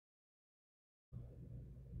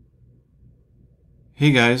Hey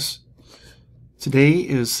guys, today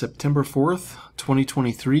is September 4th,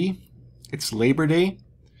 2023. It's Labor Day,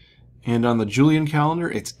 and on the Julian calendar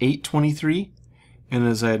it's 8/23, and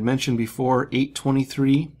as I had mentioned before,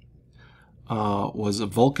 8/23 was a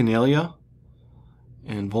Vulcanalia,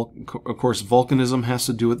 and of course volcanism has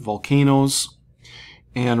to do with volcanoes,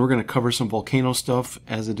 and we're going to cover some volcano stuff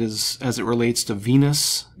as it relates to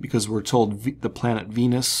Venus, because we're told the planet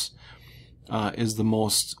Venus is the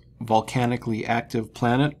most volcanically active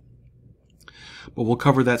planet, but we'll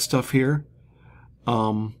cover that stuff here.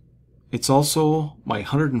 It's also my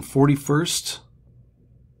 141st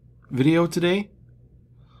video today,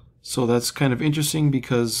 so that's kind of interesting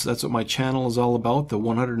because that's what my channel is all about, the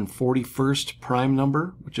 141st prime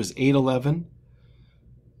number, which is 811,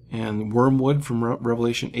 and Wormwood from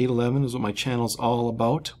Revelation 8:11 is what my channel is all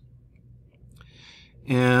about.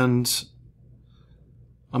 And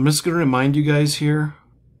I'm just going to remind you guys here,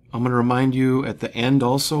 I'm going to remind you at the end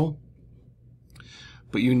also,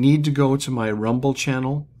 but you need to go to my Rumble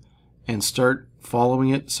channel and start following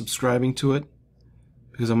it, subscribing to it,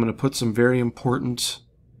 because I'm going to put some very important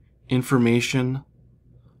information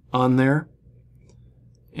on there,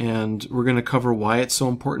 and we're going to cover why it's so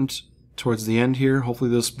important towards the end here.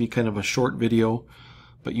 Hopefully this will be kind of a short video,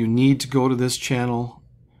 but you need to go to this channel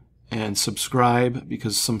and subscribe,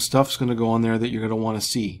 because some stuff's going to go on there that you're going to want to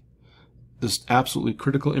see. This absolutely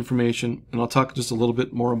critical information, and I'll talk just a little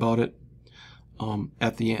bit more about it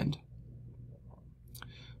at the end.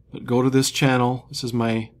 But go to this channel. This is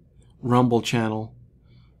my Rumble channel.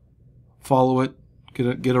 Follow it.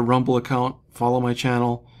 Get a Rumble account. Follow my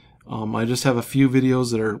channel. I just have a few videos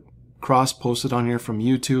that are cross-posted on here from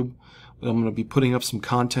YouTube, but I'm going to be putting up some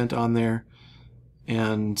content on there,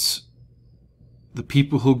 and the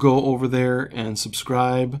people who go over there and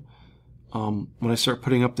subscribe, when I start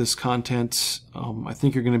putting up this content, I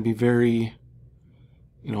think you're going to be very,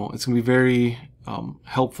 it's going to be very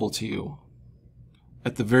helpful to you.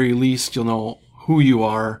 At the very least, you'll know who you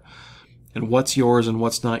are and what's yours and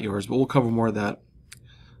what's not yours, but we'll cover more of that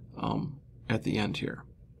at the end here.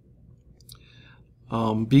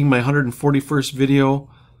 Being my 141st video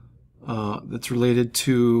that's related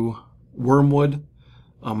to Wormwood,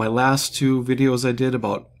 my last two videos I did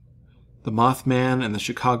about the Mothman and the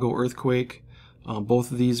Chicago earthquake,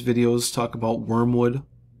 both of these videos talk about Wormwood,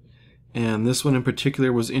 and this one in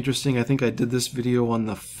particular was interesting. I think I did this video on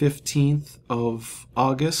the 15th of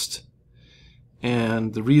August,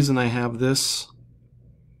 and the reason I have this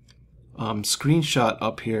screenshot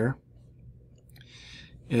up here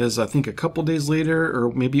is I think a couple days later,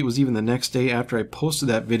 or maybe it was even the next day after I posted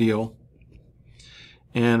that video.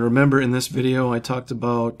 And remember, in this video I talked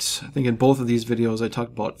about, I think in both of these videos I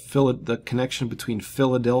talked about the connection between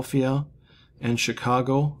Philadelphia and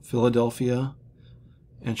Chicago. Philadelphia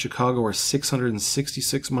and Chicago are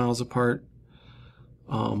 666 miles apart.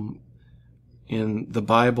 In the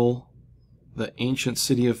Bible, the ancient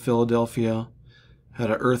city of Philadelphia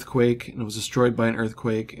had an earthquake and it was destroyed by an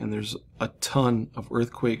earthquake, and there's a ton of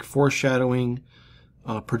earthquake foreshadowing,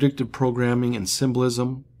 predictive programming, and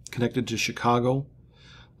symbolism connected to Chicago.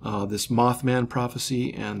 This Mothman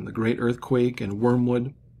prophecy and the Great Earthquake and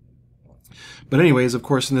Wormwood. But anyways, of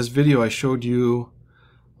course, in this video I showed you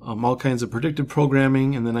all kinds of predictive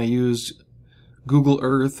programming, and then I used Google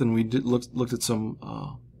Earth, and we looked at some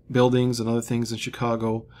buildings and other things in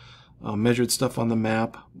Chicago, measured stuff on the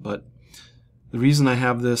map. But the reason I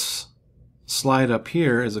have this slide up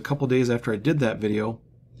here is a couple days after I did that video,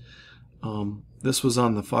 this was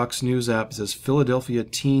on the Fox News app. It says, Philadelphia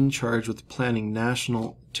teen charged with planning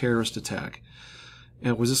national terrorist attack. And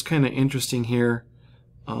it was just kind of interesting here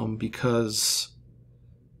because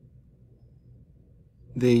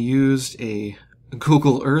they used a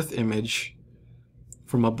Google Earth image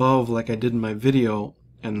from above like I did in my video,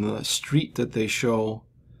 and the street that they show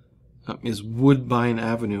is Woodbine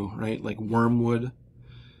Avenue, right? Like Wormwood.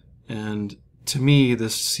 And to me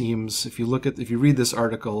this seems, if you read this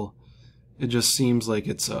article, it just seems like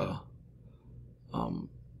it's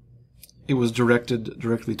it was directed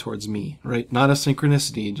directly towards me, right? Not a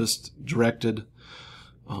synchronicity, just directed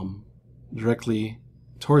directly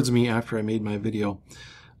towards me after I made my video.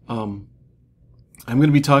 I'm going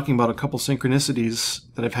to be talking about a couple synchronicities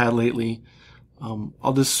that I've had lately. I'm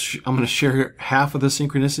going to share half of the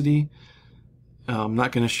synchronicity. I'm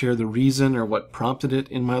not going to share the reason or what prompted it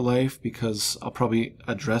in my life, because I'll probably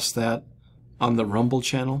address that on the Rumble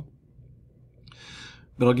channel.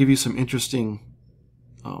 But I'll give you some interesting,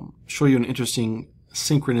 show you an interesting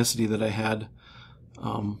synchronicity that I had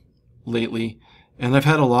lately. And I've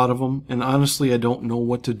had a lot of them, and honestly I don't know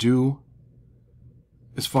what to do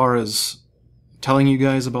as far as telling you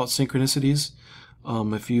guys about synchronicities.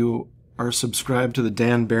 If you are subscribed to the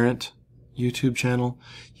Dan Barrett YouTube channel,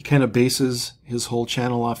 he kind of bases his whole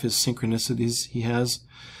channel off his synchronicities he has.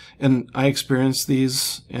 And I experience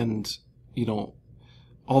these, and, you know,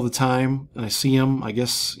 all the time, and I see them. I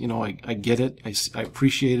guess, you know, I get it. I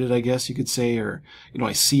appreciate it, I guess you could say, or, you know,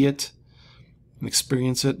 I see it and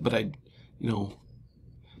experience it, but you know,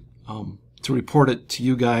 to report it to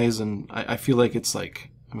you guys, and I feel like it's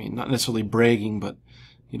like, I mean, not necessarily bragging, but,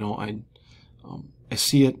 you know, I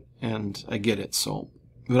see it and I get it. So,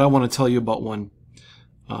 but I want to tell you about one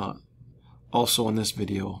also in this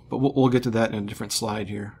video, but we'll get to that in a different slide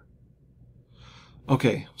here.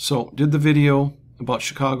 Okay, so did the video about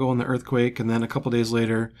Chicago and the earthquake, and then a couple days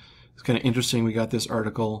later, it's kind of interesting, we got this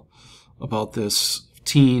article about this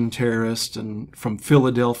teen terrorist and from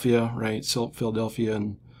Philadelphia, right? Philadelphia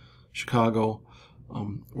and Chicago,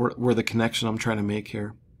 where the connection I'm trying to make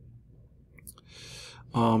here.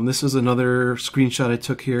 This is another screenshot I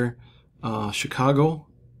took here. Chicago,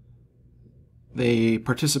 they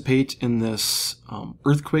participate in this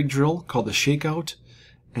earthquake drill called the Shakeout,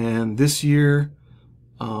 and this year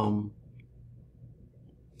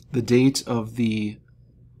the date of the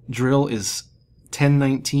drill is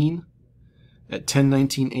 10/19 at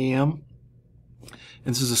 10:19 a.m.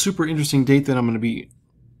 And this is a super interesting date that I'm going to be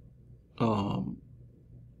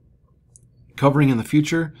covering in the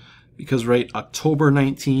future, because right, October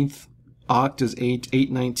 19th, Oct is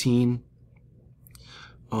 8/19.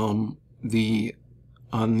 On the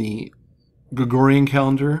Gregorian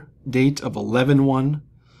calendar date of 11/1,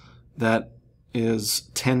 that is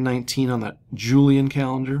 10/19 on the Julian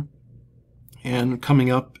calendar. And coming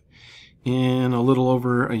up in a little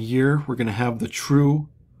over a year, we're going to have the true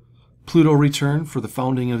Pluto return for the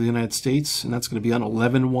founding of the United States, and that's going to be on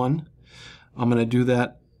 11/1. I'm going to do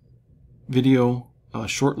that video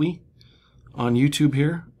shortly on YouTube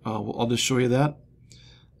here. I'll just show you that,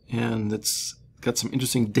 and it's got some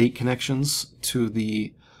interesting date connections to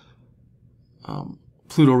the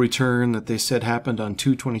Pluto return that they said happened on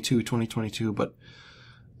 2/22/2022, but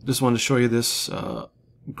just wanted to show you this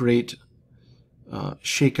great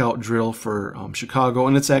shakeout drill for Chicago,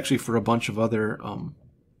 and it's actually for a bunch of other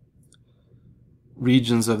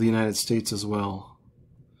regions of the United States as well.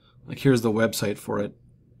 Like, here's the website for it.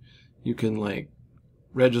 You can like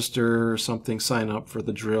register or something, sign up for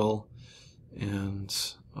the drill,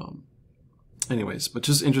 and anyways, but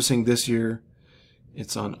just interesting, this year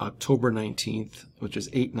it's on October 19th, which is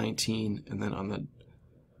 8/19, and then on the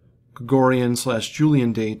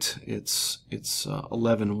Gregorian/Julian date, it's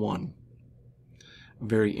 11/1. A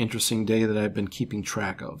very interesting day that I've been keeping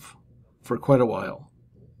track of for quite a while.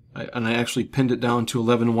 I actually pinned it down to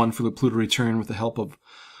 11/1 for the Pluto return with the help of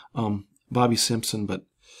Bobby Simpson, but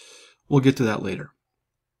we'll get to that later.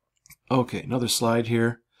 Okay, another slide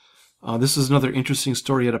here. This is another interesting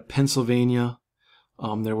story out of Pennsylvania.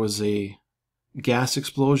 There was a gas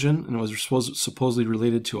explosion, and it was supposedly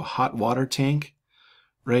related to a hot water tank,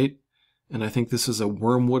 right? And I think this is a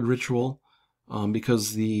Wormwood ritual,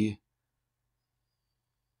 because the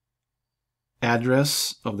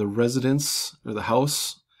address of the residence or the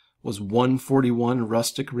house was 141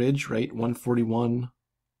 Rustic Ridge, right? 141,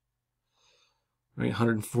 right?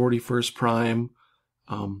 141st Prime.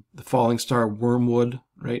 The falling star Wormwood,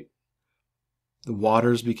 right? The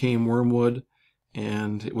waters became Wormwood,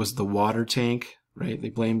 and it was the water tank, right? They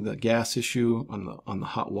blamed the gas issue on the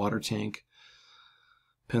hot water tank.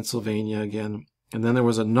 Pennsylvania again. And then there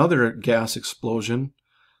was another gas explosion.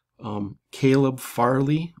 Caleb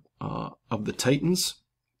Farley of the Titans.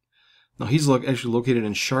 Now he's actually located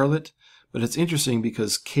in Charlotte, but it's interesting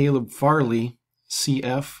because Caleb Farley,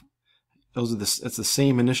 CF, that's the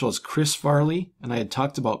same initial as Chris Farley, and I had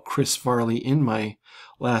talked about Chris Farley in my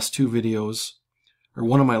last two videos, or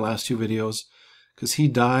one of my last two videos, because he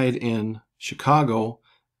died in Chicago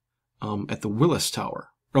at the Willis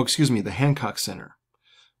Tower. Oh, excuse me, the Hancock Center.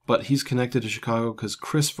 But he's connected to Chicago because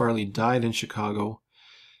Chris Farley died in Chicago,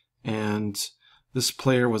 and this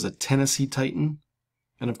player was a Tennessee Titan.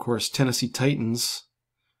 And of course, Tennessee Titans,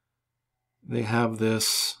 they have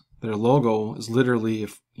this, their logo is literally,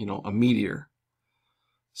 you know, a meteor.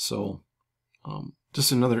 So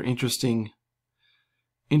just another interesting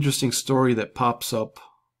story that pops up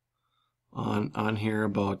on here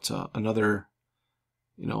about another,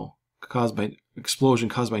 you know, explosion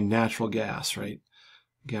caused by natural gas, right?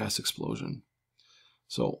 Gas explosion.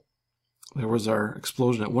 So there was our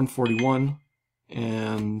explosion at 141,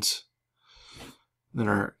 and then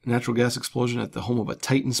our natural gas explosion at the home of a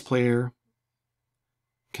Titans player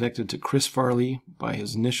connected to Chris Farley by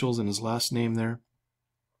his initials and his last name there.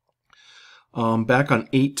 Back on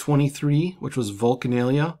 8/23, which was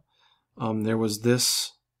Vulcanalia, there was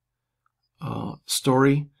this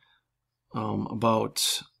story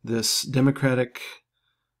about this Democratic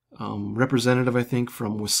representative, I think,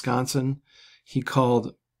 from Wisconsin. He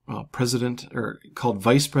called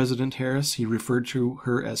Vice President Harris. He referred to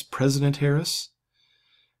her as President Harris,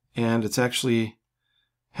 and it's actually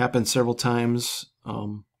happened several times.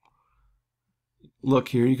 Look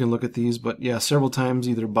here, you can look at these, but yeah, several times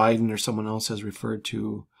either Biden or someone else has referred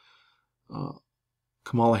to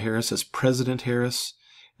Kamala Harris as President Harris,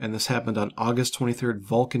 and this happened on August 23rd,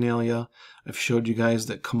 Vulcanalia. I've showed you guys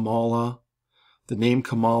that Kamala, the name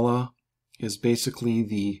Kamala, is basically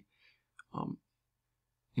the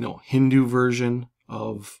Hindu version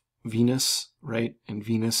of Venus, right? And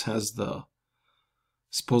Venus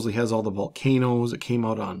supposedly has all the volcanoes. It came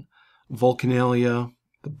out on Vulcanalia,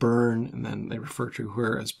 the burn, and then they refer to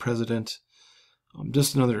her as president.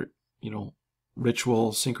 Just another,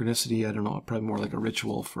 ritual, synchronicity. I don't know, probably more like a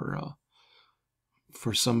ritual for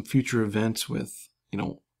some future event with,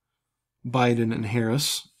 Biden and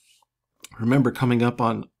Harris. Remember, coming up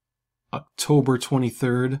on October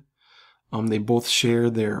 23rd, they both share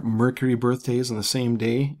their Mercury birthdays on the same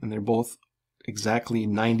day, and they're both exactly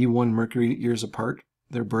 91 Mercury years apart.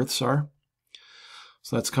 Their births are.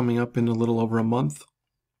 So that's coming up in a little over a month.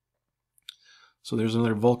 So there's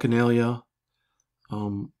another Vulcanalia.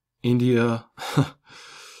 India,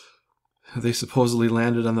 they supposedly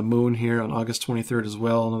landed on the moon here on August 23rd as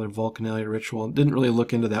well. Another Vulcanalia ritual. Didn't really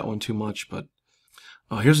look into that one too much, but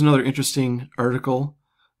here's another interesting article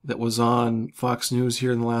that was on Fox News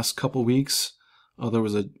here in the last couple weeks. There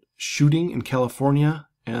was a shooting in California,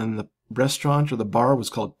 and the restaurant or the bar was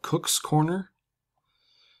called Cook's Corner.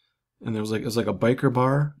 And it was like a biker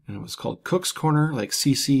bar, and it was called Cook's Corner, like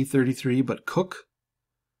CC33, but Cook.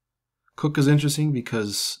 Cook is interesting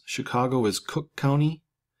because Chicago is Cook County.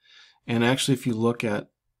 And actually, if you look at,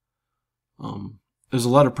 there's a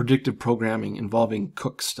lot of predictive programming involving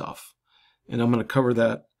Cook stuff. And I'm going to cover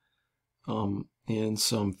that in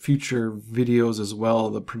some future videos as well,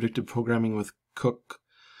 the predictive programming with Cook.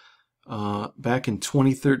 Back in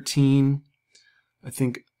 2013, I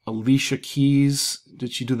think Alicia Keys,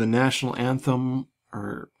 did she do the national anthem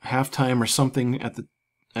or halftime or something at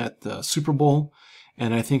the Super Bowl?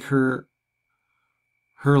 And I think her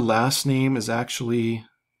last name is actually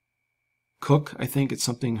Cook. I think it's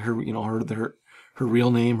something her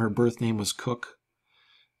real name, her birth name was Cook,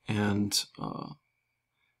 and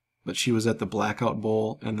but she was at the Blackout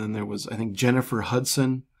Bowl. And then there was, I think, Jennifer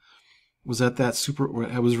Hudson was at that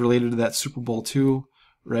was related to that Super Bowl too,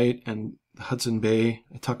 right? And Hudson Bay,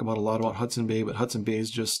 I talk about a lot about Hudson Bay, but Hudson Bay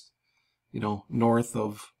is just, north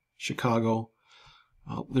of Chicago.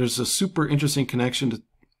 There's a super interesting connection to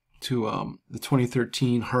the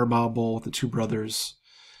 2013 Harbaugh Bowl with the two brothers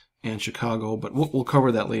and Chicago, but we'll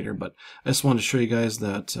cover that later. But I just wanted to show you guys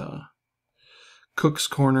that Cook's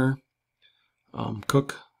Corner,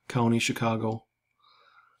 Cook County, Chicago.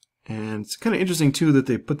 And it's kind of interesting too that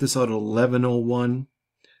they put this out at 11:01, and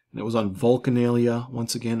it was on Vulcanalia.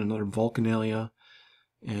 Once again, another Vulcanalia.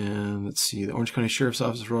 And let's see, the Orange County Sheriff's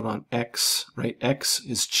Office wrote on X, right? X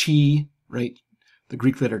is Chi, right? The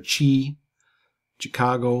Greek letter Chi.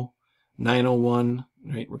 Chicago, 9:01,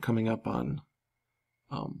 right? We're coming up on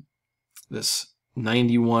this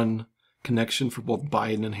 91 connection for both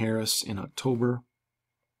Biden and Harris in October.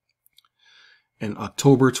 And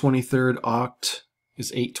October 23rd, Oct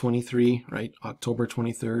is 823, right? October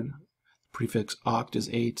 23rd, prefix Oct is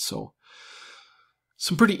 8. So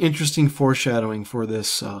some pretty interesting foreshadowing for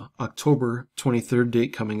this October 23rd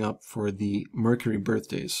date coming up for the Mercury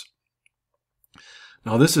birthdays.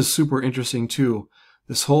 Now this is super interesting too.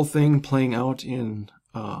 This whole thing playing out in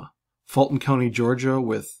Fulton County, Georgia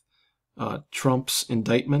with Trump's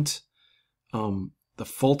indictment. The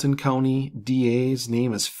Fulton County DA's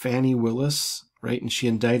name is Fannie Willis, right? And she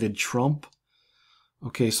indicted Trump.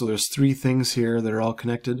 Okay, so there's three things here that are all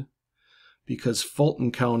connected because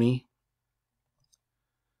Fulton County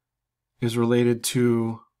is related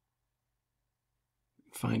to,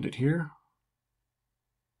 find it here,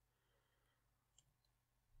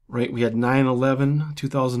 right? We had 9/11,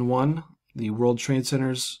 2001, the World Trade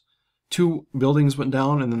Centers, 2 buildings went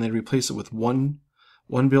down, and then they replaced it with one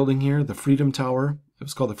building here, the Freedom Tower. It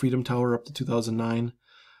was called the Freedom Tower up to 2009.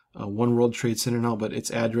 One World Trade Center now, but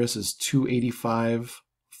its address is 285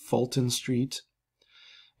 Fulton Street.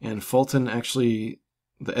 And Fulton actually,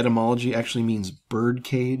 the etymology actually means bird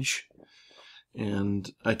cage.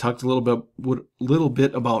 And I talked a little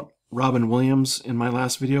bit about Robin Williams in my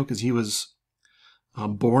last video because he was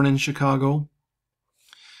born in Chicago,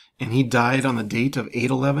 and he died on the date of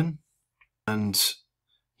 8/11. And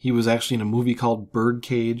he was actually in a movie called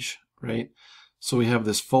Birdcage, right? So we have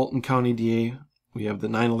this Fulton County DA. We have the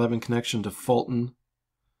 9/11 connection to Fulton,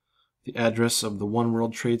 the address of the One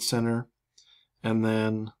World Trade Center, and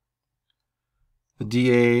then the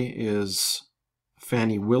DA is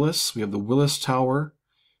Fannie Willis. We have the Willis Tower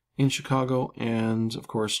in Chicago, and of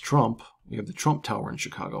course Trump. We have the Trump Tower in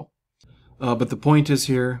Chicago. But the point is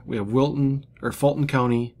here, we have Fulton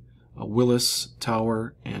County, Willis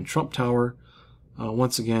Tower, and Trump Tower.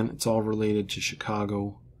 Once again, it's all related to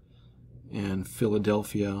Chicago and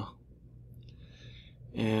Philadelphia.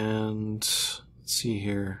 And let's see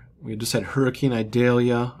here. We just had Hurricane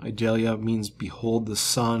Idalia. Idalia means behold the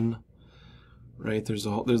sun, right? There's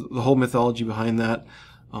the whole mythology behind that.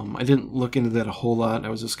 I didn't look into that a whole lot. I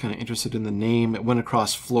was just kind of interested in the name. It went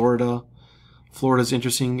across Florida. Florida's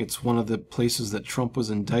interesting. It's one of the places that Trump was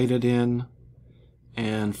indicted in.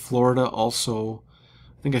 And Florida also,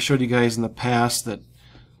 I think I showed you guys in the past that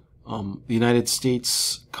the United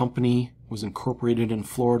States company was incorporated in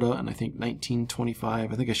Florida in, I think,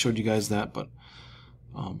 1925. I think I showed you guys that, but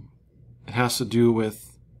it has to do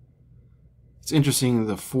with, it's interesting,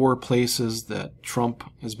 the 4 places that Trump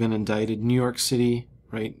has been indicted. New York City,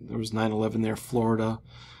 right? There was 9/11 there. Florida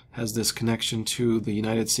has this connection to the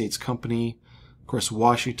United States company. Of course,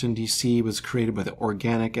 Washington, D.C. was created by the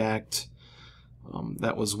Organic Act.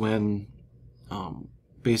 That was when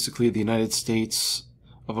basically the United States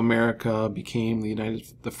of America became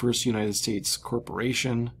the first United States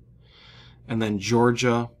corporation. And then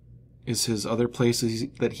Georgia is his other places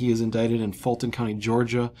that he is indicted in, Fulton County,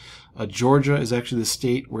 Georgia. Georgia is actually the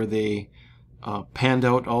state where they panned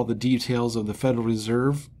out all the details of the Federal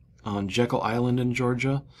Reserve on Jekyll Island in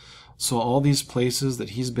Georgia. So all these places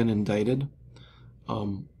that he's been indicted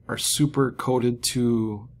are super coded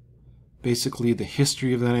to basically the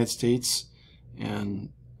history of the United States and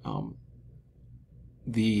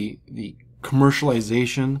the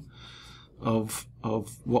commercialization of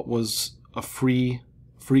what was a free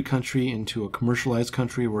country into a commercialized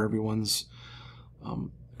country where everyone's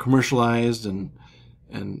commercialized, and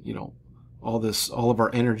you know, all of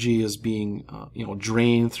our energy is being you know,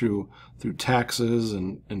 drained through taxes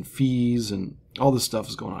and fees, and all this stuff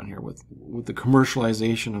is going on here with the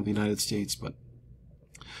commercialization of the United States. But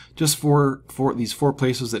just for these 4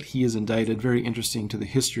 places that he is indicted, very interesting to the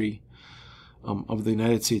history of the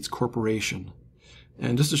United States corporation.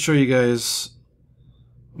 And just to show you guys,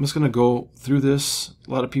 I'm just going to go through this.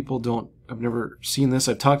 A lot of people I've never seen this.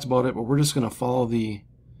 I've talked about it, but we're just going to follow the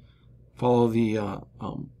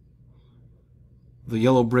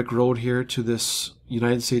yellow brick road here to this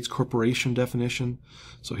United States corporation definition.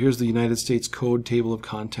 So here's the United States Code table of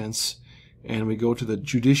contents, and we go to the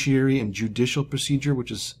judiciary and judicial procedure,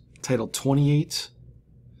 which is Title 28.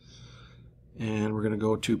 And we're going to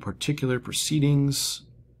go to particular proceedings.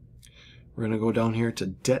 We're going to go down here to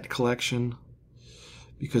debt collection,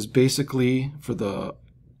 because basically, for the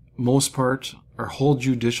most part, our whole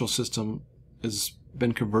judicial system has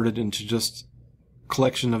been converted into just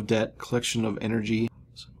collection of debt, collection of energy.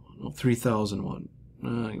 So, 3001.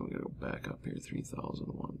 I'm going to go back up here.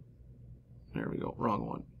 3001. There we go. Wrong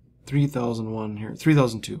one. 3001 here.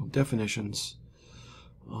 3002. Definitions.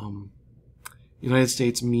 United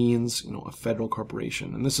States means, you know, a federal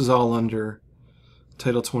corporation, and this is all under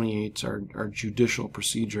Title 28, our judicial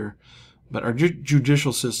procedure. But our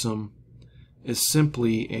judicial system is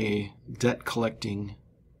simply a debt collecting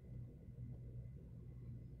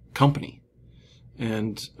company.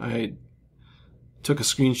 And I took a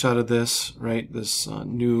screenshot of this, right? This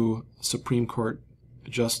new Supreme Court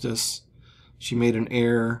justice, she made an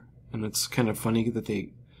error, and it's kind of funny that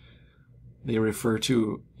they refer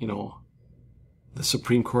to, you know, the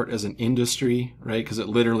Supreme Court as an industry, right? Because it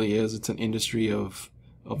literally is. It's an industry of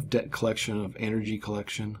debt collection, of energy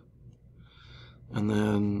collection. And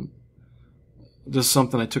then just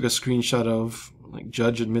something I took a screenshot of, like,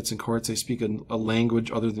 judge admits in courts they speak a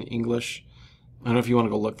language other than English. I don't know if you want to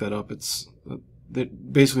go look that up. It's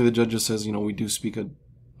basically the judge just says, you know, we do speak a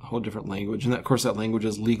whole different language, and that, of course, that language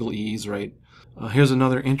is legalese, right? Here's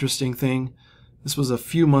another interesting thing. This was a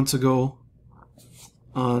few months ago.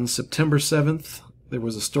 On September 7th, there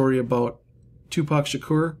was a story about Tupac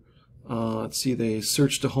Shakur. Let's see, they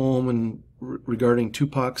searched a home and regarding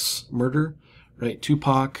Tupac's murder, right?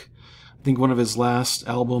 Tupac, I think one of his last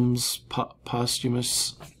albums,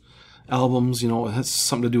 posthumous albums, you know, it has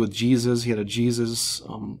something to do with Jesus. He had a Jesus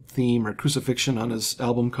theme or crucifixion on his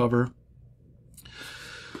album cover.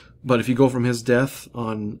 But if you go from his death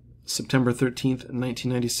on September 13th,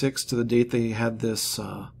 1996 to the date they had this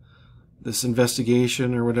this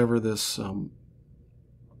investigation or whatever, this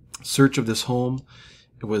search of this home,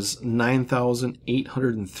 it was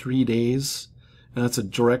 9,803 days. and that's a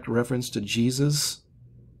direct reference to Jesus.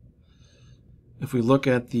 If we look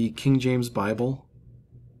at the King James Bible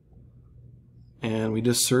and we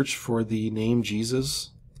just search for the name Jesus,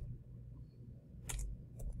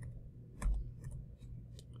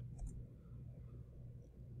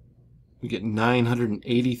 we get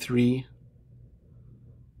 983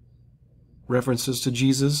 references to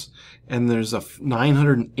Jesus, and there's a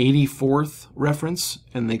 984th reference,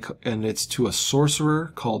 and it's to a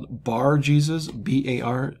sorcerer called Bar Jesus,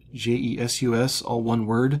 B-A-R-J-E-S-U-S, all one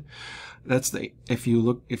word. That's the, if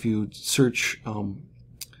you search,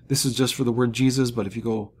 this is just for the word Jesus, but if you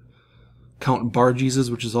go count Bar Jesus,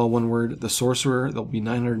 which is all one word, the sorcerer, there'll be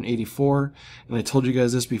 984. And I told you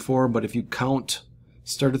guys this before, but if you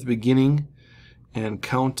start at the beginning and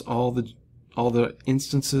count all the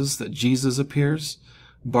instances that Jesus appears,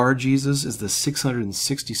 Bar Jesus is the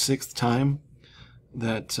 666th time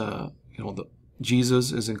that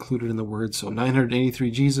Jesus is included in the word. So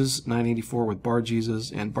 983 Jesus, 984 with Bar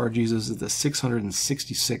Jesus, and Bar Jesus is the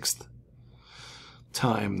 666th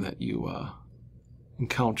time that you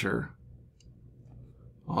encounter.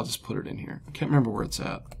 I'll just put it in here. I can't remember where it's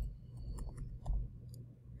at.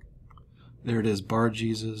 There it is, Bar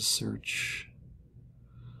Jesus, search.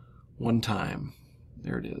 One time.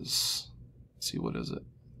 There it is. Let's see, what is it?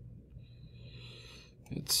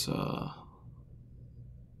 It's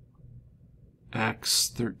Acts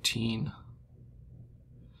 13.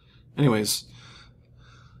 Anyways,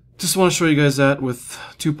 just want to show you guys that with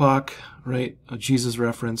Tupac, right? A Jesus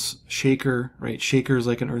reference. Shaker, right? Shaker is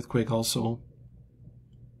like an earthquake also.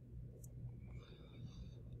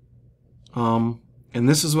 And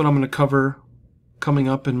this is what I'm going to cover coming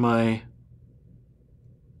up in my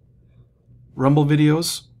Rumble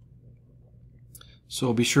videos.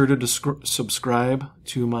 So be sure to subscribe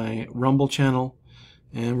to my Rumble channel,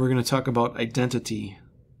 and we're going to talk about identity.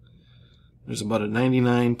 There's about a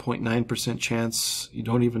 99.9% chance you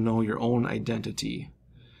don't even know your own identity.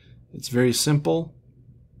 It's very simple,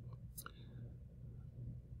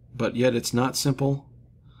 but yet it's not simple.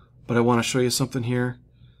 But I want to show you something here.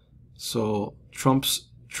 So Trump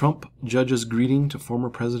judge's greeting to former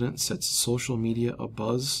president sets social media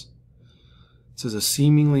abuzz. It says a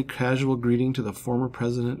seemingly casual greeting to the former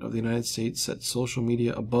president of the United States set social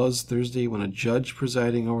media abuzz Thursday when a judge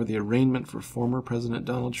presiding over the arraignment for former President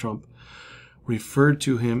Donald Trump referred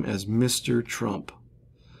to him as Mr. Trump.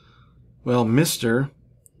 Well, Mr.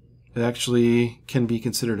 actually can be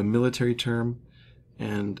considered a military term,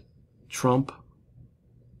 and Trump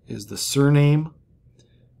is the surname,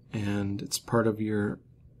 and it's part of your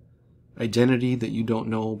identity that you don't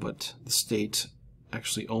know, but the state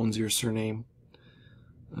actually owns your surname.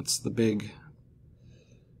 That's the big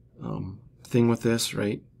thing with this,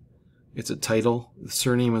 right? It's a title. The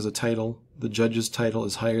surname is a title. The judge's title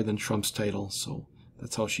is higher than Trump's title, so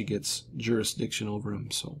that's how she gets jurisdiction over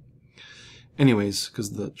him. So anyways,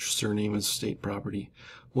 because the surname is state property.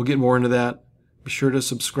 We'll get more into that. Be sure to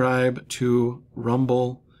subscribe to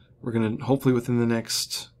Rumble. We're going to, hopefully within the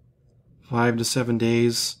next 5 to 7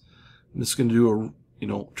 days, I'm just going to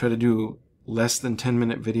do try to do less than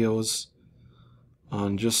 10-minute videos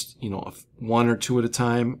on just, 1 or 2 at a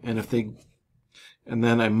time. And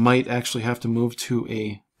then I might actually have to move to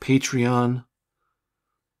a Patreon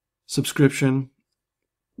subscription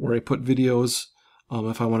where I put videos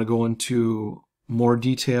if I want to go into more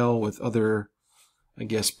detail with other, I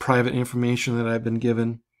guess, private information that I've been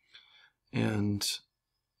given.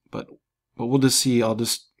 But we'll just see.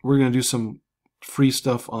 We're going to do some free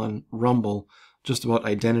stuff on Rumble just about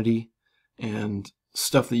identity and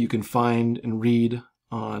stuff that you can find and read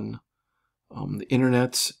on the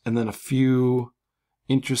internet, and then a few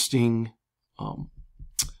interesting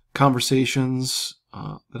conversations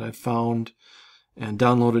that I've found and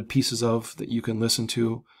downloaded pieces of that you can listen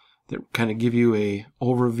to that kind of give you a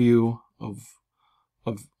overview of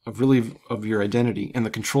your identity, and the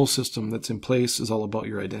control system that's in place is all about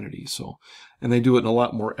your identity. So, and they do it in a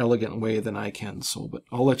lot more elegant way than I can. So, but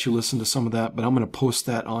I'll let you listen to some of that, but I'm going to post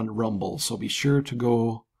that on Rumble. So be sure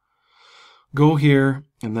to go here,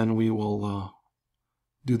 and then we will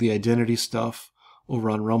do the identity stuff over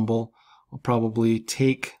on Rumble. I'll probably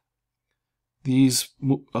take these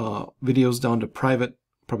videos down to private,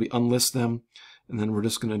 probably unlist them, and then we're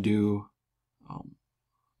just going to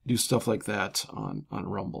do stuff like that on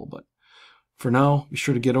Rumble. But for now, be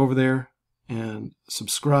sure to get over there and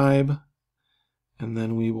subscribe, and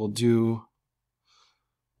then we will do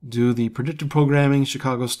the predictive programming,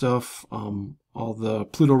 Chicago stuff, all the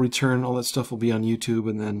Pluto return, all that stuff will be on YouTube,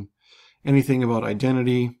 and then anything about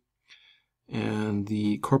identity and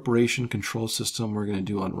the corporation control system we're going to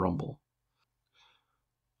do on Rumble.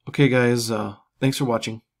 Okay guys, Thanks for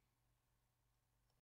watching.